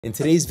In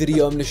today's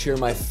video, I'm going to share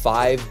my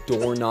 5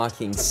 door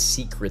knocking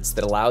secrets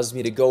that allows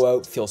me to go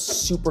out, feel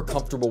super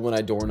comfortable when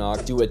I door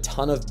knock, do a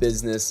ton of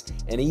business,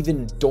 and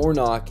even door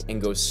knock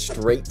and go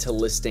straight to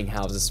listing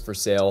houses for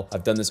sale.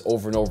 I've done this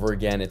over and over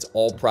again. It's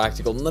all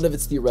practical. None of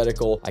it's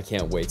theoretical. I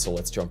can't wait, so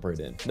let's jump right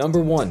in. Number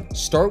 1,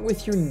 start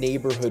with your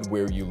neighborhood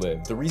where you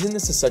live. The reason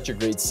this is such a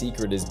great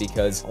secret is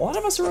because a lot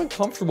of us are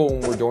uncomfortable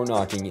when we're door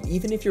knocking, and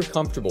even if you're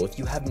comfortable, if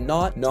you have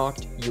not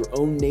knocked your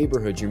own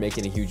neighborhood, you're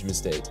making a huge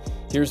mistake.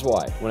 Here's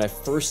why. When I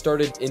first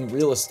started in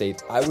real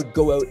estate, I would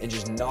go out and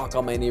just knock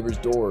on my neighbors'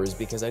 doors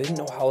because I didn't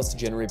know how else to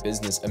generate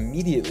business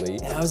immediately.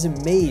 And I was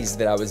amazed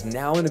that I was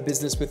now in a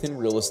business within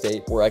real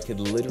estate where I could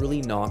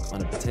literally knock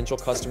on a potential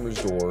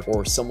customer's door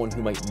or someone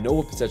who might know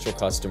a potential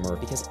customer,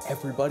 because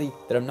everybody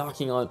that I'm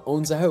knocking on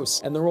owns a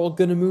house and they're all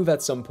gonna move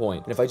at some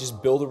point. And if I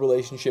just build a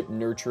relationship,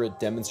 nurture it,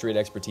 demonstrate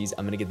expertise,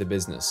 I'm gonna get the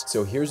business.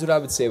 So here's what I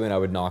would say when I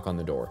would knock on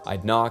the door.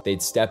 I'd knock,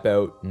 they'd step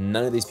out.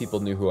 None of these people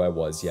knew who I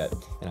was yet.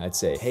 And I'd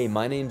say, hey,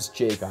 my name's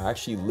Jake. I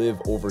actually live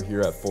over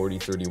here at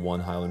 4031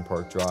 Highland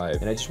Park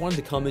Drive. And I just wanted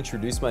to come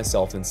introduce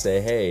myself and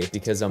say, hey,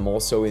 because I'm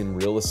also in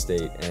real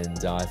estate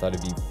and I thought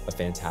it'd be a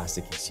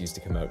fantastic excuse to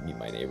come out and meet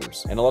my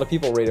neighbors. And a lot of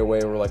people right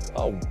away were like,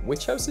 oh,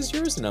 which house is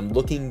yours? And I'm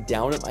looking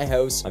down at my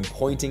house, I'm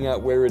pointing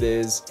at where it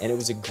is. And it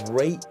was a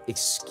great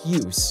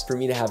excuse for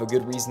me to have a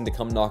good reason to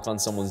come knock on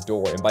someone's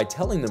door. And by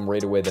telling them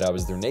right away that I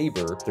was their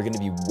neighbor, they're gonna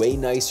be way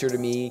nicer to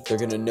me. They're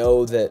gonna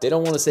know that they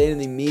don't wanna say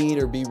anything mean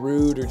or be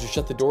rude or just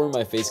shut the door in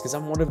my face because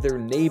I'm one of their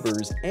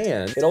neighbors.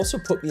 And it also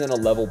put me on a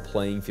level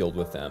playing field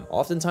with them.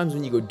 Oftentimes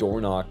when you go door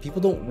knock,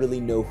 people don't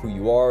really know who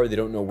you are. They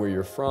don't know where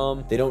you're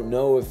from. They don't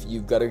know if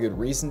you've got a good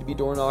reason to be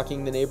door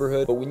knocking the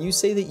neighborhood. But when you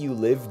say that you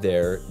live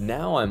there,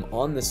 now I'm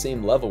on the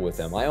same level with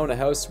them. I own a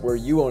house where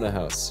you own a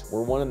house.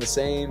 We're one and the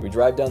same. We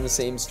drive down the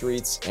same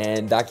streets,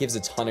 and that gives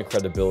a ton of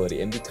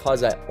credibility. And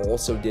because I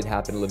also did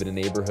happen to live in a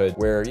neighborhood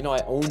where, you know,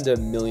 I owned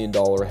 $1 million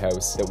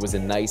house that was a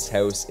nice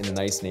house in a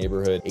nice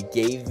neighborhood, it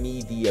gave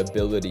me the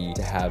ability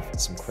to have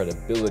some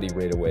credibility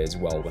right away as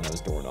well when I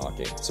was door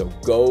knocking. So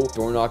go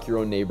door knock your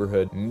own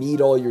neighborhood, meet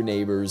all your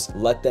neighbors,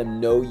 let them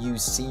know you,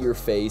 see your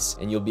face,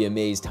 and you'll be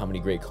amazed how many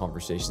great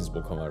conversations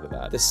will come out of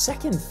that. The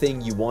second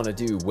thing you want to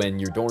do when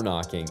you're door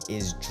knocking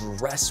is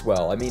dress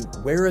well. I mean,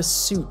 wear a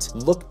suit,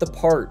 look the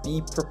part,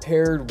 be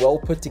prepared, well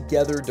put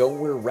together. Don't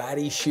wear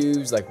ratty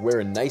shoes, like wear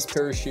a nice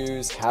pair of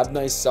shoes, have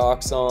nice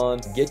socks on,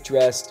 get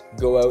dressed,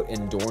 go out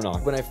and door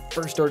knock. When I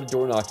first started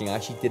door knocking, I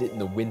actually did it in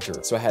the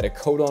winter. So I had a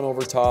coat on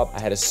over top, I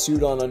had a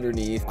suit on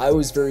underneath. I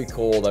was very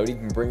cold. I would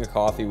even bring a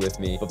coffee with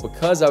me. But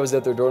because I was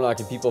out there door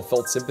knocking, people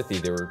felt sympathy.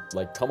 They were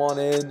like, come on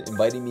in,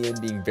 inviting me in,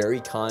 being very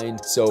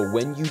kind. So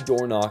when you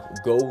door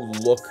knock, go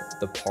look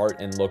the part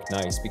and look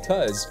nice,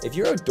 because if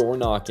you're out door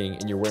knocking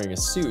and you're wearing a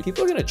suit,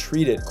 people are gonna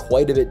treat it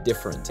quite a bit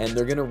different. And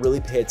they're gonna really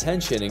pay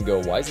attention and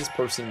go, why is this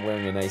person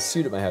wearing a nice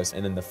suit at my house?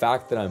 And then the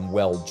fact that I'm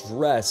well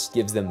dressed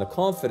gives them the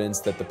confidence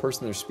that the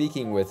person they're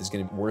speaking with is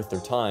gonna be worth their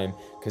time,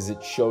 because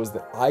it shows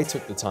that I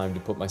took the time to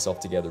put myself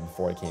together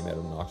before I came out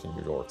and knocked on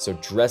your door. So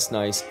dress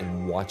nice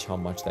and watch how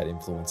much that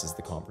influences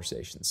the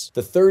conversations.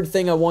 The third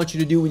thing I want you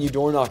to do when you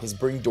door knock is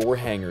bring door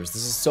hangers.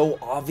 This is so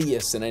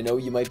obvious, and I know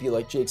you might be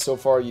like, Jake, so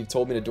far you've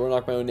told me to door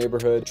knock my own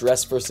neighborhood,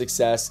 dress for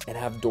success, and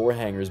have door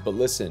hangers. But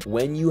listen,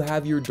 when you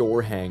have your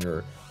door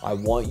hanger, I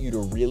want you to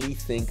really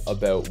think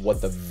about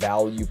what the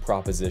value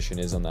proposition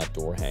is on that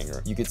door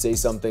hanger. You could say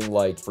something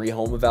like free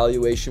home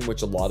evaluation,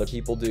 which a lot of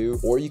people do,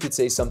 or you could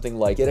say something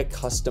like get a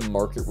custom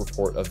market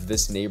report of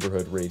this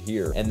neighborhood right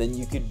here. And then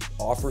you could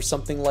offer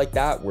something like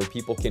that where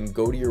people can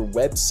go to your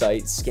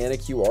website, scan a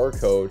QR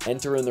code,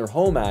 enter in their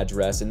home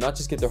address, and not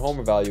just get their home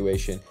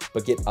evaluation,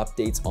 but get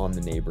updates on the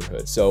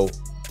neighborhood. So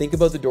think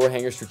about the door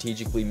hanger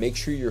strategically. Make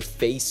sure your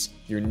face,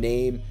 your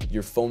name,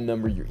 your phone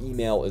number, your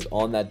email is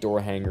on that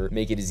door hanger.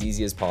 Make it as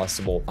easy as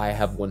possible. I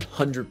have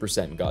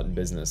 100% gotten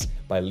business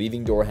by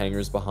leaving door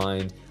hangers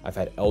behind. I've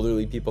had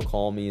elderly people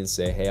call me and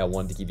say, hey, I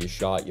wanted to give you a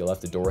shot. You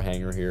left a door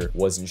hanger here.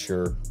 Wasn't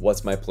sure.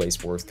 What's my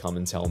place worth? Come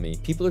and tell me.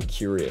 People are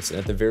curious, and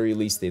at the very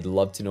least, they'd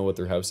love to know what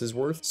their house is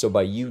worth. So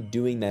by you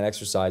doing that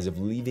exercise of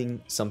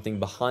leaving something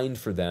behind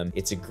for them,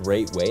 it's a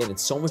great way, and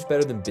it's so much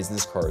better than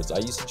business cards. I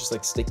used to just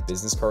like stick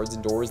business cards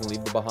in doors and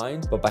leave them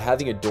behind. But by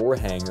having a door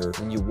hanger,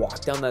 when you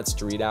walk down that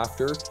street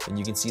after and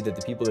you can see that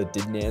the people that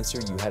didn't answer,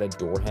 you had a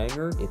door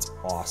hanger, it's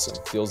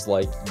awesome. Feels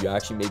like you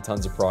actually made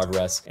tons of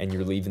progress and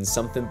you're leaving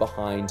something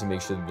behind to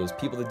make sure that those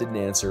people that didn't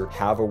answer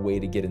have a way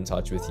to get in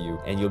touch with you.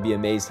 And you'll be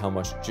amazed how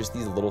much just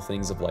these little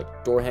things of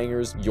like door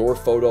hangers, your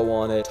photo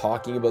on it,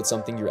 talking about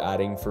something you're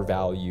adding for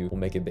value will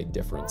make a big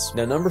difference.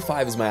 Now, number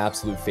 5 is my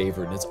absolute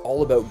favorite, and it's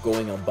all about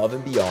going above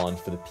and beyond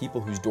for the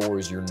people whose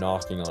doors you're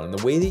knocking on. And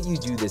the way that you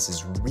do this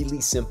is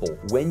really simple.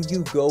 When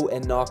you go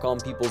and knock on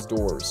people's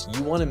doors,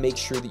 you want to make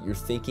sure that you're you're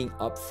thinking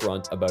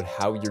upfront about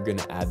how you're going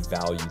to add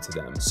value to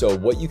them. So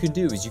what you can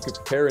do is you could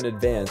prepare in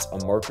advance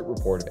a market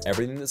report of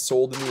everything that's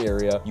sold in the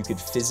area. You could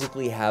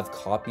physically have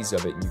copies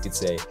of it, and you could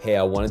say, hey,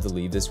 I wanted to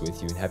leave this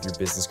with you, and have your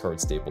business card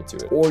stapled to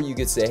it. Or you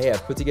could say, hey,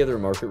 I've put together a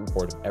market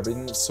report of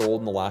everything that's sold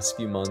in the last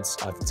few months.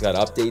 It's got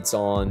updates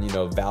on,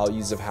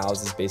 values of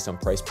houses based on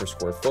price per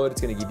square foot.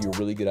 It's going to give you a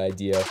really good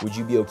idea. Would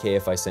you be okay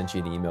if I sent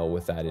you an email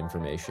with that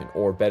information?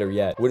 Or better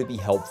yet, would it be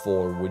helpful,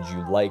 or would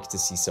you like to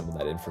see some of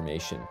that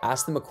information?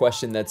 Ask them a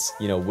question that's,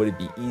 would it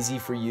be easy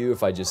for you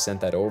if I just sent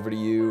that over to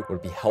you? Would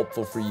it be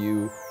helpful for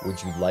you?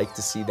 Would you like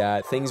to see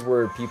that? Things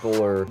where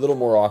people are a little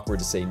more awkward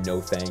to say no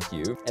thank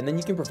you. And then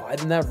you can provide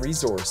them that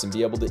resource and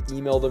be able to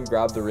email them,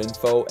 grab their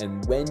info.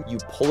 And when you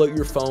pull out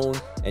your phone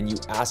and you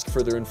ask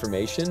for their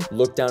information,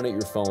 look down at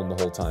your phone the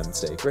whole time and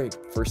say, great,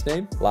 first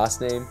name,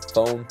 last name,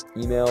 phone,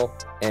 email,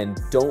 and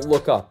don't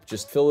look up.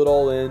 Just fill it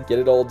all in, get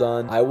it all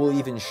done. I will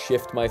even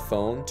shift my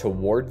phone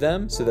toward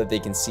them so that they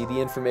can see the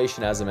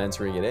information as I'm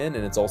entering it in.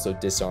 And it's also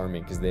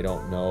disarming because they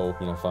don't know,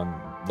 if I'm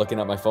looking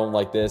at my phone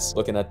like this,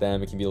 looking at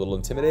them, it can be a little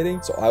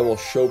intimidating. So I will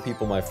show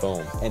people my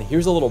phone. And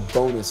here's a little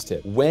bonus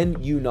tip.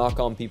 When you knock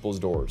on people's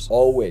doors,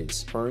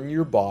 always turn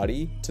your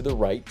body to the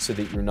right so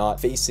that you're not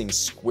facing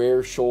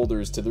square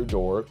shoulders to their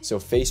door. So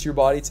face your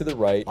body to the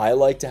right. I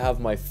like to have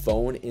my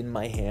phone in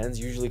my hands,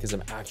 usually because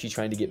I'm actually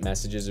trying to get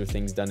messages or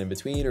things done in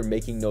between, or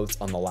making notes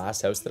on the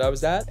last house that I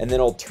was at. And then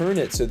I'll turn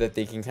it so that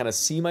they can kind of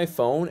see my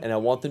phone, and I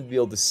want them to be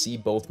able to see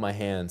both my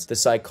hands. The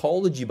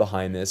psychology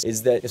behind this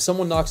is that if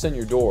someone knocks on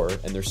your door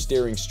and they're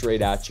staring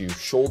straight at you,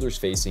 shoulders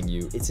facing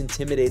you, it's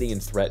intimidating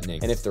and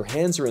threatening. And if their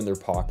hands are in their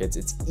pockets,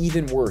 it's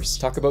even worse.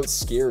 Talk about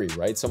scary,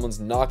 right? Someone's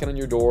knocking on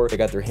your door, they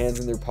got their hands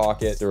in their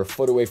pocket, they're a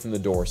foot away from the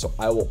door. So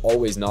I will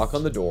always knock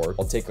on the door.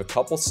 I'll take a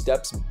couple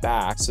steps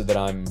back so that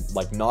I'm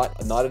like not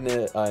in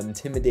an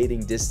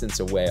intimidating distance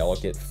away. I'll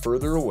get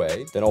further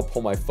away, then I'll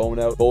pull my phone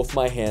out, both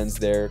my hands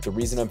there. The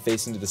reason I'm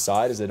facing to the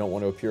side is I don't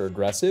want to appear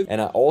aggressive,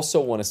 and I also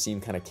want to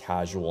seem kind of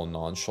casual and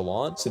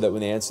nonchalant, so that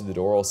when they answer the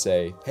door, I'll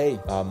say, hey,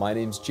 my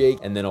name's Jake,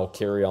 and then I'll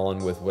carry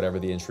on with whatever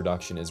the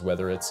introduction is,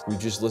 whether it's, we've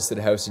just listed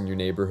a house in your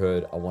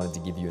neighborhood, I wanted to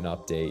give you an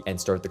update, and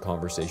start the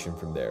conversation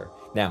from there.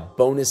 Now,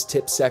 bonus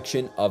tip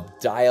section of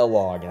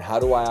dialogue, and how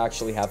do I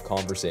actually have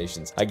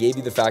conversations? I gave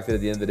you the fact that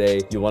at the end of the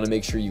day, you want to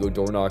make sure you go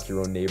door knock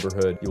your own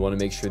neighborhood. You want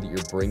to make sure that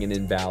you're bringing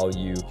in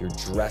value, you're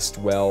dressed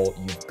well,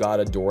 you've got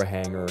a door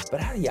hanger,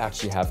 but how do you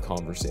actually have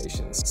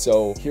conversations?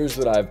 So here's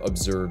what I've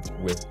observed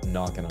with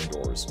knocking on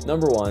doors.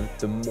 Number one,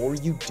 the more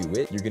you do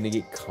it, you're going to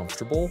get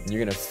comfortable, and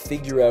you're going to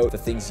figure out the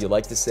things you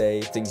like to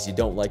say, things you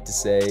don't like to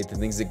say, the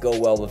things that go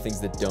well, the things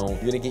that don't.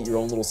 You're going to get your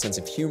own little sense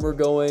of humor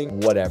going,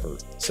 whatever.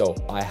 So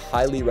I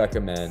highly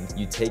recommend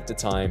you take the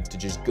time to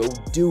just go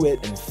do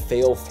it and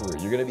fail through.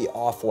 You're going to be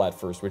awful at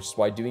first, which is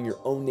why doing your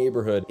own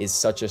neighborhood is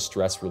such a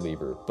stress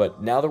reliever.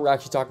 But now that we're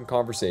actually talking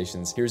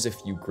conversations, here's a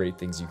few great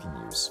things you can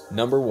use.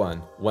 Number one,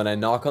 when I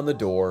knock on the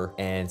door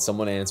and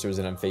someone answers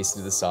and I'm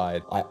facing to the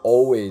side, I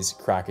always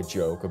crack a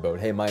joke about,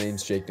 hey, my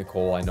name's Jake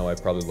Nicolle. I know I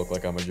probably look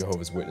like I'm a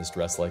Jehovah's Witness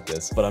dressed like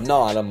this, but I'm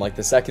not. I'm like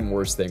the second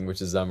worst thing,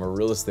 which is I'm a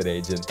real estate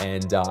agent.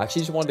 And I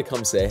actually just wanted to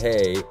come say,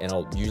 hey, and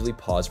I'll usually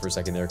pause for a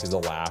second there because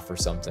they'll laugh or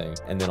something.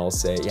 And then I'll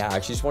say, yeah, I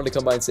actually just wanted to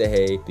come by and say,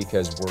 hey,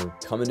 because we're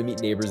coming to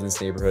meet neighbors in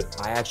this neighborhood.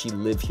 I actually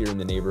live here in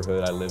the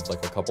neighborhood. I live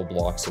like a couple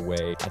blocks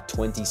away at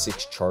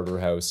 26 Charter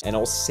House. And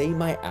I'll say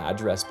my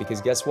address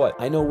because guess what?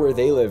 I know where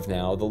they live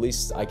now. The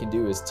least I can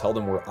do is tell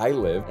them where I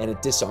live, and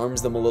it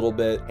disarms them a little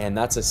bit. And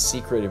that's a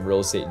secret in real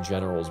estate in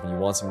general, is when you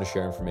want someone to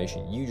share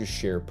information, you just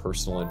share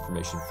personal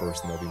information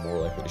first and they'll be more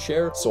likely to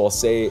share. So I'll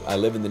say I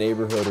live in the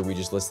neighborhood, or we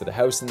just listed a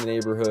house in the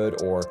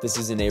neighborhood, or this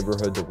is a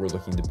neighborhood that we're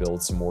looking to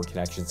build some more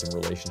connections and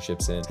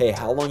relationships in. Hey,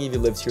 how long have you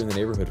lived here in the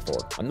neighborhood for?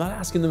 I'm not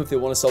asking them if they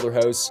want to sell their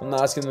house. I'm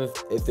not asking them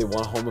if they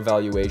want a home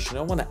evaluation.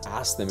 I want to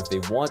ask them if they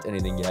want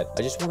anything yet.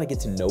 I just want to get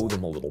to know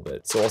them a little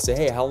bit. So I'll say,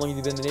 hey, how long have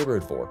you been in the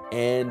neighborhood for?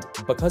 And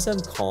because I'm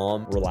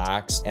calm,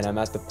 relaxed, and I'm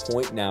at the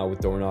point now with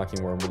door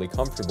knocking where I'm really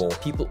comfortable,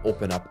 people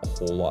open up a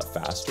whole lot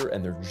faster,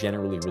 and they're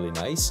generally really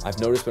nice. I've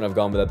noticed when I've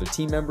gone with other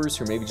team members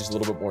who are maybe just a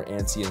little bit more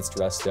antsy and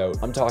stressed out,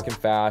 I'm talking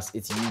fast,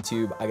 it's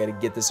YouTube, I got to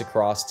get this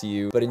across to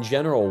you. But in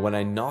general, when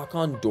I knock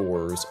on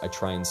doors, I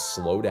try and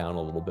slow down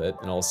a little bit,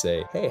 and I'll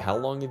say, hey, how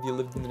long have you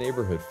lived in the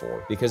neighborhood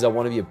for? Because I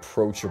want to be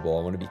approachable.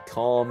 I want to be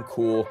calm,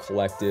 cool,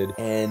 collected.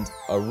 And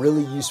a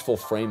really useful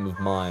frame of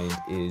mind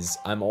is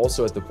I'm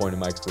also at the point in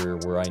my career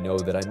where I know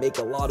that I make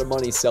a lot of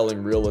money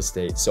selling real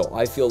estate. So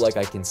I feel like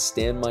I can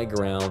stand my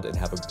ground and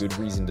have a good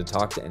reason to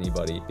talk to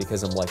anybody,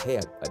 because I'm like, hey,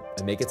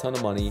 I make a ton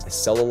of money. I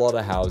sell a lot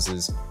of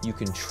houses. You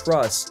can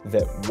trust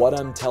that what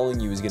I'm telling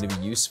you is going to be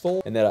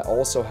useful and that I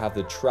also have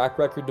the track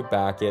record to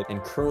back it.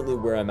 And currently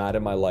where I'm at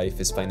in my life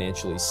is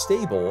financially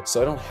stable,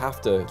 so I don't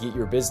have to get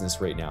your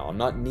business right now. I'm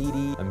not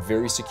needy, I'm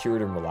very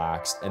secured and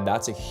relaxed. And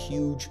that's a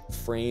huge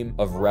frame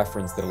of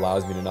reference that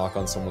allows me to knock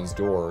on someone's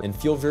door and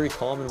feel very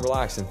calm and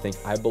relaxed and think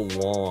I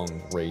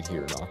belong right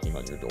here knocking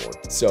on your door.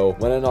 So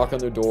when I knock on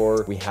their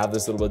door, we have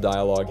this little bit of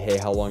dialogue. Hey,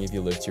 how long have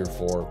you lived here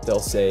for? They'll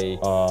say,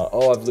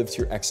 oh, I've lived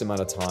here X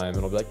amount of time.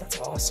 And I'll be like, that's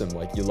awesome.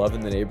 Like, you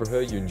loving the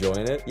neighborhood? You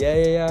enjoying it?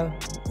 Yeah.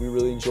 We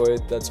really enjoy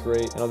it. That's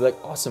great. And I'll be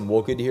like, awesome.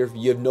 Well, good to hear.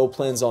 You have no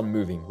plans on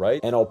moving, right?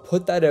 And I'll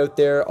put that out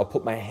there. I'll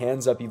put my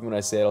hands up even when I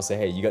say it. I'll say,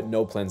 hey, you got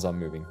no plans on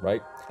moving,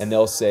 right? And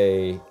they'll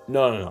say,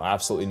 no,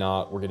 absolutely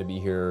not. We're going to be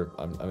here.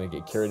 I'm going to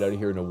get carried out of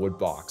here in a wood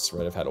box,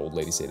 right? I've had old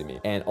ladies say to me.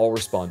 And I'll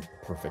respond,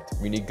 perfect.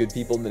 We need good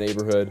people in the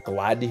neighborhood.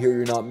 Glad to hear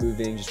you're not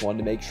moving. Just wanted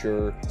to make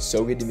sure.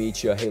 So good to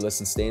meet you. Hey,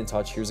 listen, stay in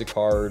touch. Here's a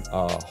card.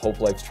 Hope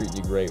life's treating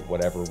you great.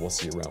 Whatever. We'll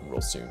see you around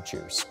real soon.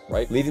 Cheers,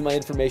 right? Leaving my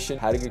information,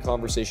 had a good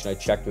conversation. I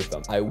checked with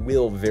them. I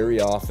will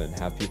very often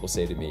have people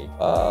say to me,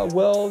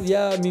 well,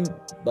 yeah, I mean,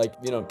 like,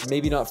 you know,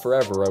 maybe not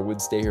forever. I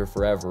would stay here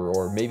forever.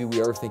 Or maybe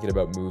we are thinking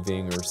about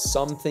moving, or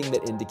something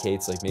that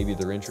indicates like maybe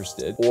they're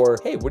interested. Or,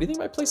 hey, what do you think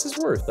my place is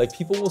worth? Like,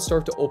 people will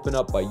start to open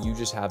up by you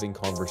just having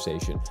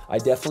conversation. I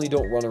definitely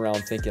don't run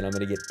around thinking I'm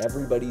going to get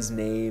everybody's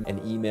name and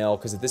email,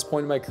 because at this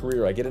point in my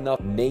career, I get enough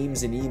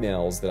names and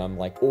emails that I'm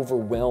like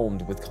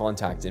overwhelmed with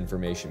contact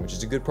information, which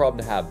is a good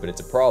problem to have, but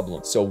it's a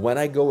problem. So when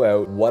I go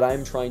out, what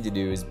I'm trying to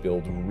do is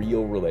build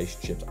real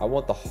relationships. I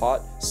want the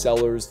hot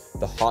sellers,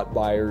 the hot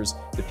buyers,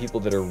 the people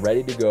that are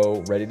ready to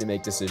go, ready to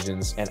make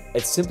decisions. And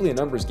it's simply a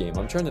numbers game.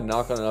 I'm trying to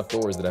knock on enough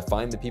doors that I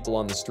find the people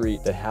on the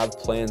street that have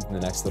plans in the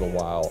next little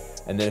while.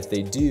 And then if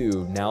they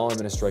do, now I'm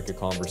going to strike a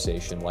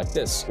conversation like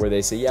this, where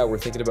they say, yeah, we're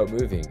thinking about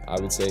moving. I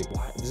would say,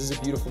 this is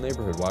a beautiful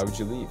neighborhood. Why would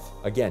you leave?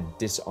 Again,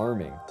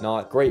 disarming.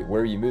 Not, great,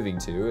 where are you moving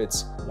to?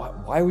 It's,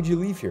 why would you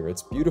leave here?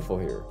 It's beautiful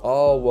here.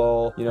 Oh,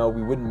 well, you know,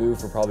 we wouldn't move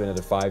for probably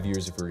another 5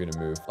 years if we were going to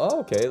move. Oh,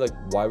 okay. Like,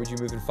 why would you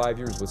move in 5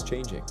 years? What's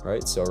changing,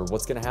 right? So, or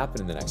what's going to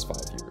happen in the next 5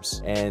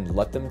 years? And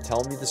let them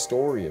tell me the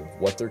story of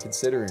what they're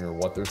considering or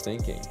what they're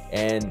thinking.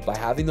 And by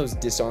having those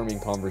disarming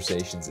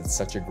conversations, it's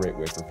such a great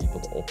way for people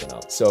to open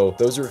up. So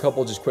those are a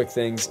couple just quick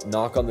things.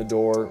 Knock on the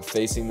door,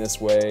 facing this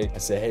way. I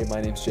say, hey,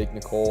 my name's Jake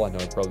Nicolle. I know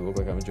I probably look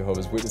like I'm a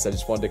Jehovah's Witness. I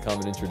just wanted to come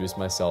and introduce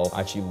myself.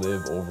 I actually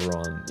live over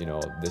on, you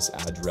know, this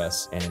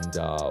address, and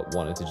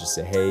wanted to just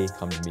say, hey,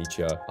 come to meet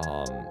you.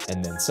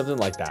 And then something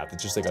like that.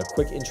 It's just like a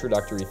quick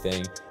introductory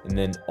thing. And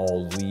then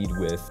I'll lead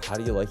with, how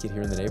do you like it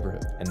here in the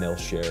neighborhood? And they'll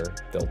share,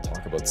 they'll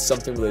talk about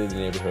something related to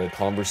the neighborhood.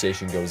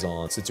 Conversation goes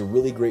on. So it's a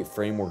really great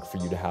framework for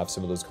you to have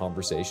some of those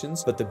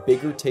conversations. But the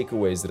bigger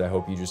takeaways that I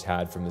hope you just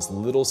had from this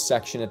little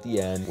section at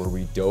the end where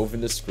we dove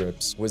into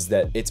scripts was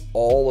that it's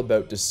all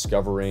about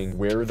discovering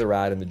where they're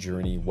at in the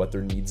journey, what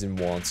their needs and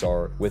wants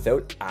are,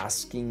 without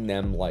asking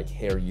them like,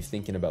 hey, are you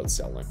thinking about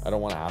selling? I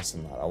don't want to ask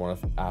them that. I want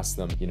to ask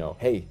them, you know,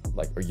 hey,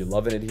 like, are you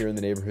loving it here in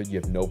the neighborhood? You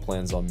have no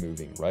plans on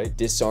moving, right?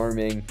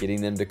 Disarming,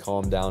 getting them to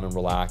calm down and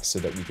relax so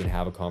that we can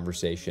have a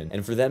conversation,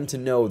 and for them to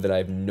know that I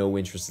have no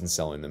interest in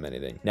selling them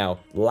anything. Now,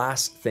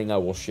 last thing I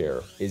will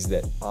share is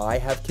that I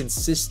have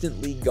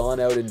consistently gone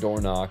out and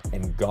door knocked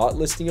and got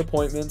listing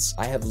appointments.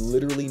 I have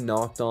literally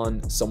knocked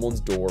on someone's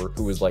door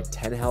who was like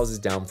 10 houses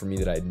down from me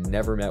that I had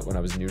never met when I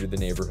was new to the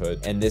neighborhood.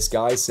 And this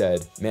guy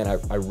said, man,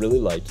 I really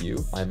like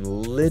you. I'm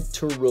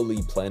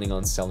literally planning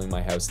on selling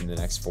my house in the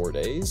next 4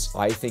 days.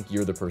 I think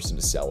you're the person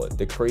to sell it.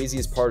 The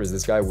craziest part is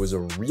this guy was a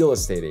real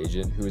estate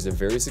agent who is a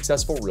very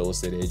successful real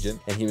estate agent.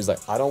 And he was like,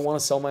 I don't want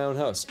to sell my own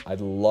house.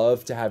 I'd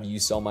love to have you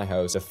sell my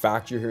house. The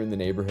fact you're here in the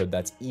neighborhood,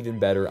 that's even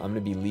better. I'm going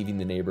to be leaving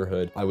the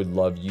neighborhood. I would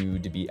love you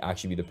to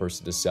actually be the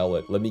person to sell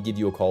it. Let me give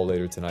you a call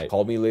later tonight.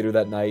 Called me later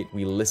that night.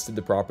 We listed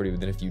the property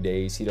within a few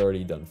days. He'd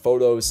already done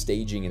photos,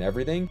 staging, and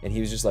everything. And he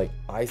was just like,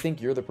 I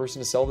think you're the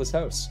person to sell this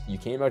house. You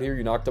came out here,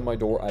 you knocked on my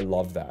door. I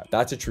love that.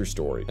 That's a true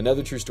story.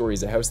 Another true story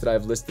is a house that I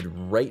have listed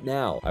right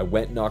now. I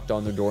went, knocked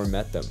on their door, and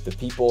met them. The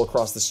people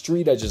across the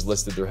street, I just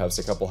listed their house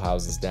a couple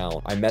houses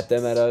down. I met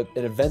them at an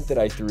event that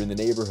I threw in the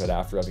neighborhood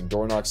after having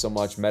door knocked so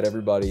much, met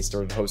everybody,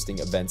 started hosting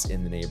events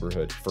in the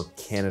neighborhood for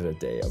Canada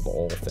Day of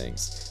all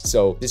things.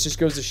 So this just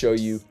goes to show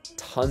you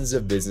tons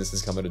of business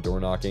has come out of door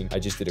knocking. I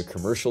just did a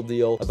commercial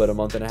deal about a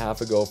month and a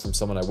half ago from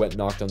someone. I went and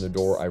knocked on their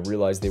door. I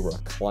realized they were a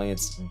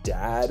client's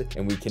dad,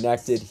 and we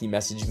connected. He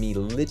messaged me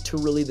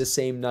literally the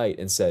same night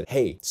and said,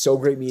 hey, so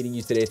great meeting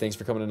you today. Thanks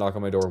for coming to knock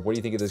on my door. What do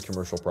you think of this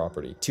commercial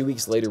property? 2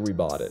 weeks later, we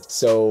bought it.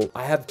 So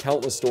I have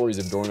countless stories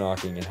of door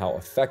knocking and how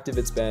effective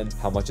it's been,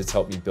 how much it's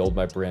helped me build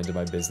my brand and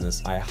my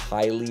business. I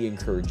highly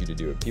encourage you to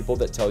do it. People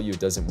that tell you it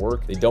doesn't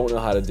work, they don't know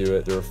how to do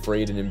it. They're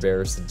afraid and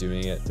embarrassed of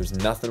doing it. There's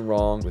nothing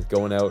wrong with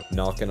going out,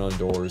 knocking on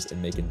doors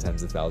and making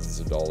tens of thousands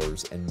of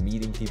dollars and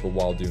meeting people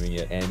while doing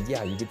it. And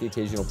yeah, you get the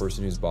occasional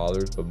person who's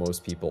bothered, but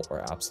most people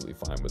are absolutely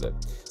fine with it.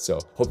 So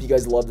hope you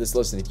guys love this.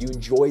 Listen, if you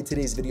enjoyed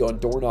today's video on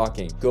door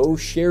knocking, go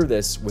share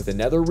this with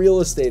another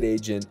real estate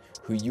agent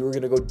who you are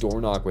going to go door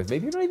knock with.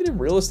 Maybe you're not even in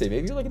real estate.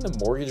 Maybe you're like in the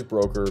mortgage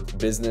broker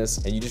business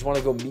and you just want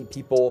to go meet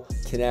people,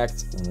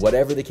 connect,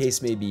 whatever the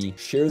case may be.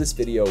 Share this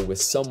video with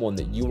someone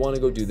someone that you want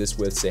to go do this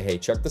with. Say, hey,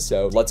 check this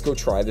out. Let's go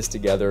try this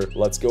together.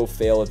 Let's go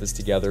fail at this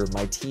together.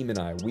 My team and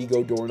I, we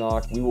go door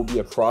knock. We will be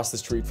across the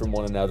street from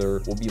one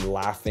another. We'll be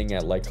laughing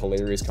at like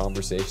hilarious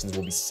conversations.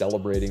 We'll be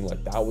celebrating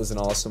like that was an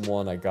awesome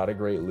one. I got a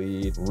great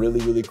lead. Really,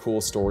 really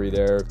cool story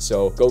there.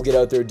 So go get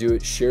out there, do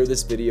it. Share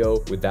this video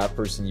with that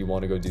person you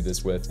want to go do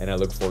this with. And I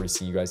look forward to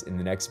seeing you guys in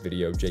the next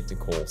video. Jake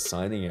Nicolle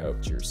signing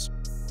out. Cheers.